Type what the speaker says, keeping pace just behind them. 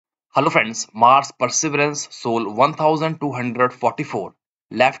Hello friends, Mars Perseverance Sol 1244,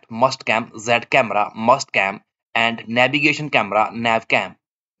 Left Mastcam-Z camera Mastcam and Navigation camera Navcam.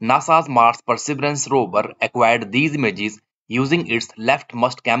 NASA's Mars Perseverance rover acquired these images using its Left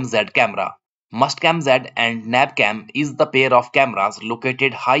Mastcam-Z camera. Mastcam-Z and Navcam is the pair of cameras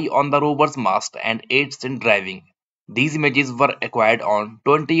located high on the rover's mast and aids in driving. These images were acquired on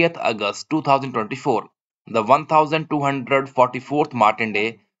 20th August 2024, the 1244th Martian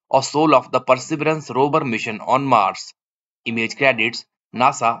day or soul of the Perseverance rover mission on Mars. Image credits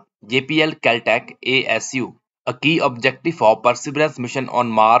NASA JPL-Caltech ASU. A key objective of Perseverance mission on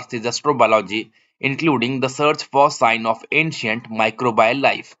Mars is astrobiology, including the search for signs of ancient microbial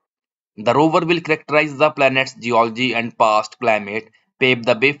life. The rover will characterize the planet's geology and past climate, pave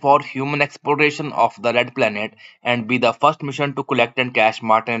the way for human exploration of the red planet, and be the first mission to collect and cache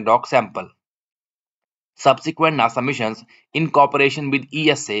Martian rock sample. Subsequent NASA missions, in cooperation with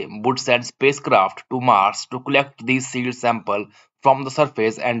ESA, would send spacecraft to Mars to collect these sealed samples from the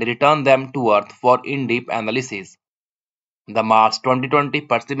surface and return them to Earth for in-depth analysis. The Mars 2020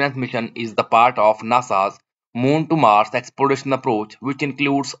 Perseverance mission is the part of NASA's Moon to Mars exploration approach, which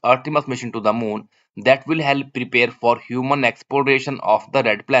includes Artemis mission to the Moon that will help prepare for human exploration of the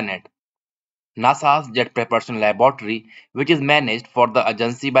red planet. NASA's Jet Propulsion Laboratory, which is managed for the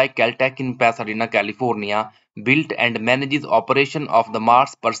agency by Caltech in Pasadena, California, built and manages operation of the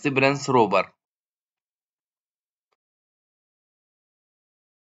Mars Perseverance rover.